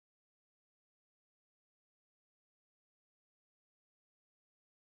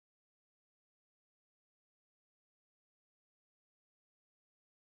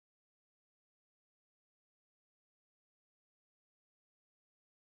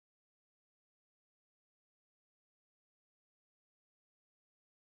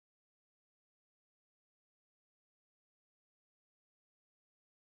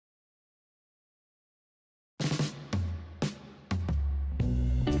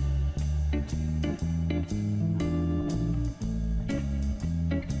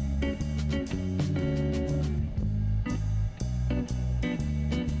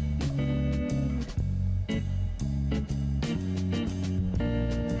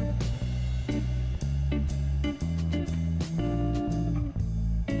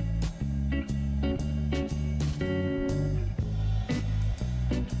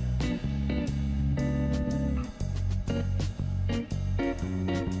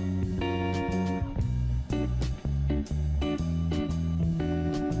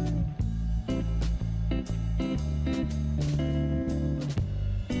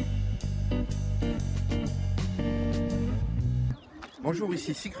Bonjour,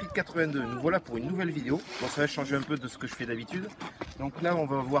 ici Saint-cirq-lapopie. Nous voilà pour une nouvelle vidéo. Bon, ça va changer un peu de ce que je fais d'habitude. Donc là, on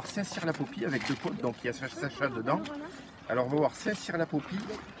va voir Saint-cirq-lapopie avec deux potes. Donc il y a Sacha dedans. Alors on va voir Saint-cirq-lapopie,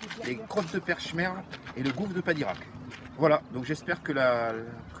 les grottes de Pech Merle et le gouffre de Padirac. Voilà, donc j'espère que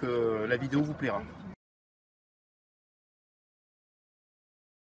la vidéo vous plaira.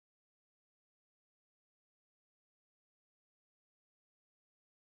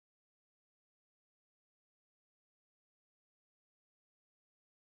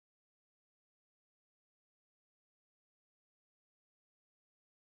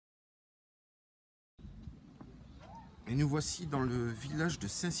 Et nous voici dans le village de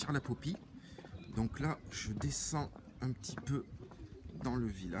Saint-cirq-lapopie. Donc là, je descends un petit peu dans le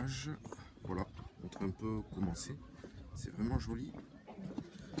village. Voilà, montrer un peu comment c'est. C'est vraiment joli.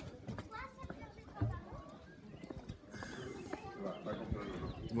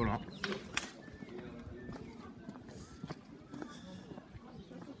 Voilà.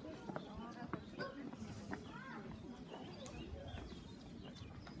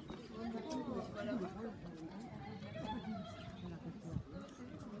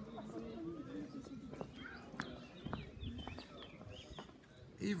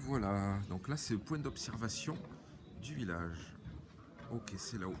 Et voilà, donc là c'est le point d'observation du village. Ok,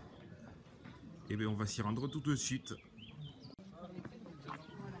 c'est là-haut. Et bien on va s'y rendre tout de suite.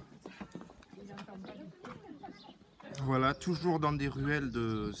 Voilà, toujours dans des ruelles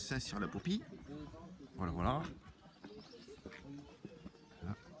de Saint-cirq-lapopie. Voilà, voilà.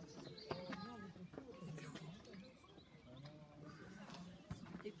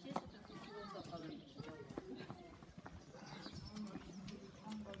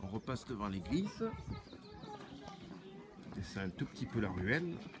 On repasse devant l'église. On descend un tout petit peu la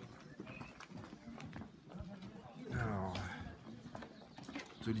ruelle. Alors,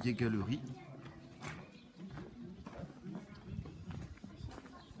 atelier galerie.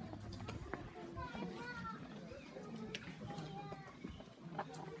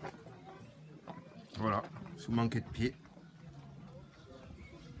 Voilà, sous manquet de pied.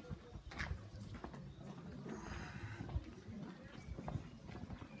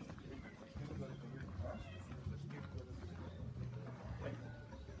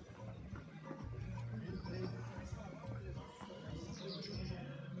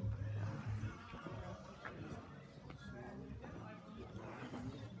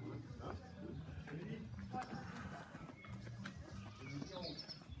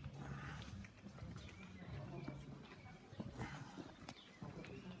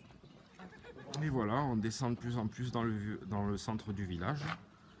 Et voilà, on descend de plus en plus dans le centre du village.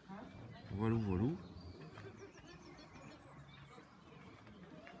 Voilà, voilà.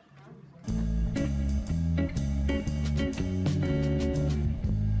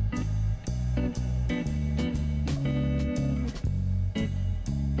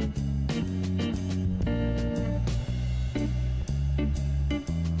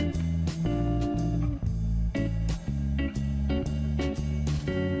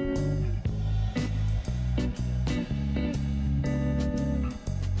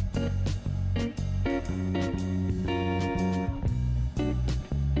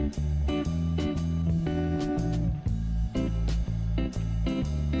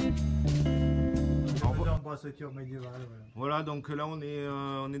 Médiévale, ouais. Voilà, donc là on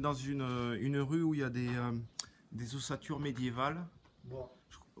est dans une rue où il y a des ossatures médiévales. Bon.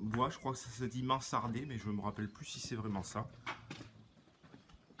 Je crois que ça se dit mansardé, mais je ne me rappelle plus si c'est vraiment ça.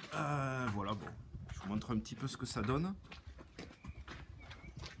 Voilà, bon, je vous montre un petit peu ce que ça donne.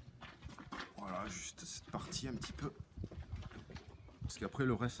 Voilà, juste cette partie un petit peu. Parce qu'après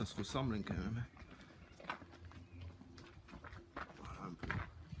le reste ça se ressemble hein, quand même. Voilà un peu.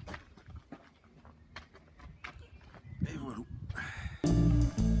 Et voilà.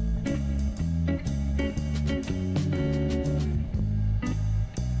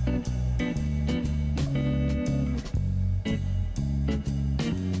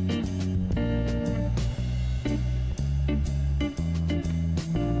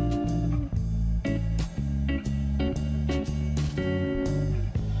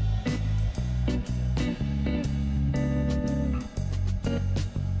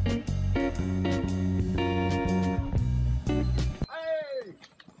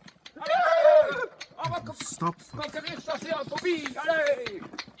 Stop. Conquérir Saint-cirq-lapopie, allez,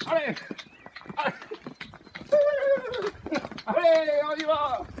 allez, allez, allez, on y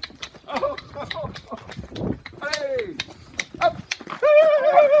va. Allez, hop.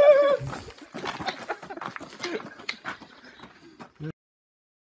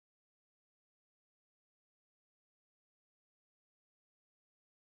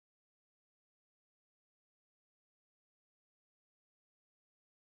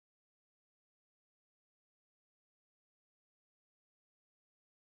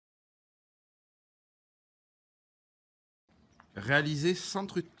 réalisé sans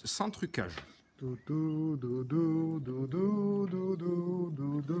trucage.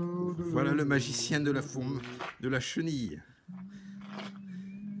 Voilà le magicien de la fourme, de la chenille.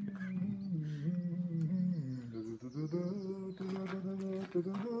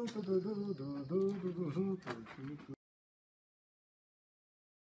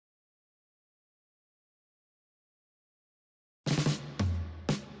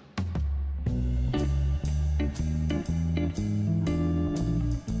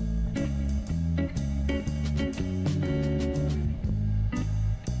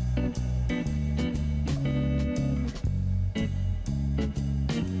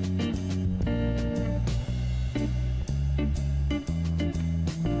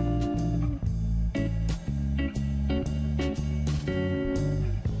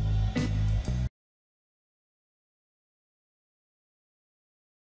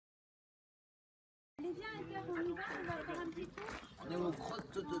 Allez, viens, Edgar, on y va faire un petit tour. On est aux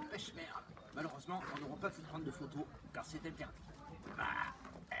grottes de Pech Merle. Malheureusement, on n'aura pas pu prendre de photos car c'est interdit.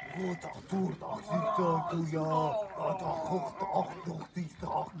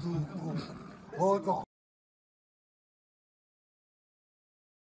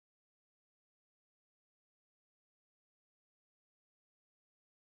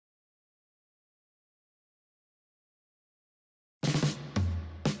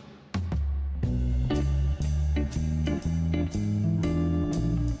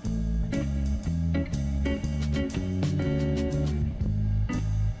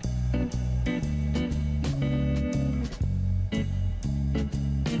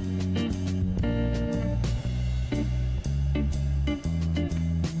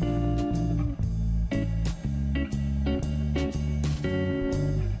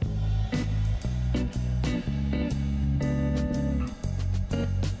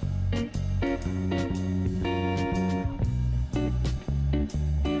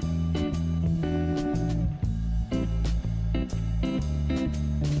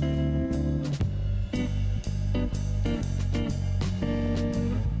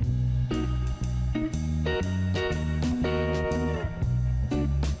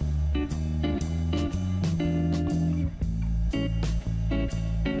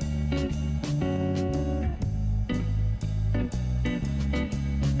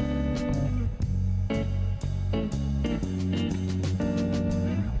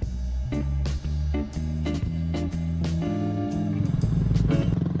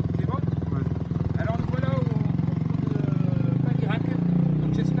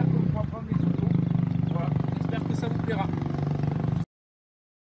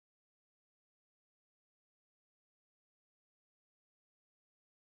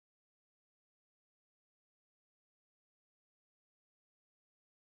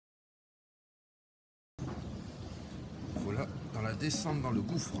 Voilà, dans la descente dans le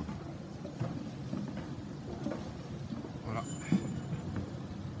gouffre. Voilà.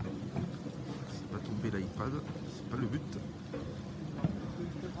 C'est pas tomber l'iPad, c'est pas le but.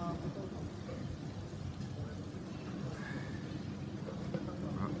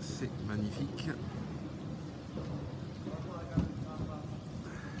 Voilà, c'est magnifique.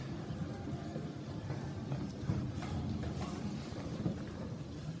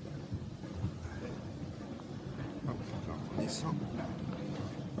 Hop, là, on descend.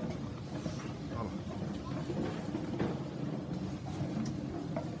 Voilà.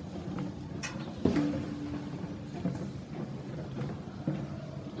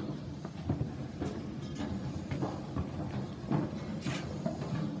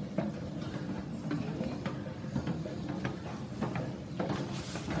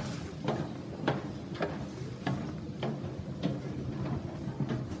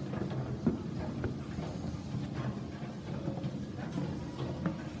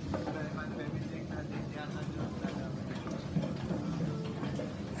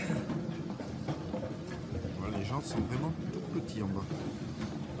 Voilà, les gens sont vraiment tout petits en bas.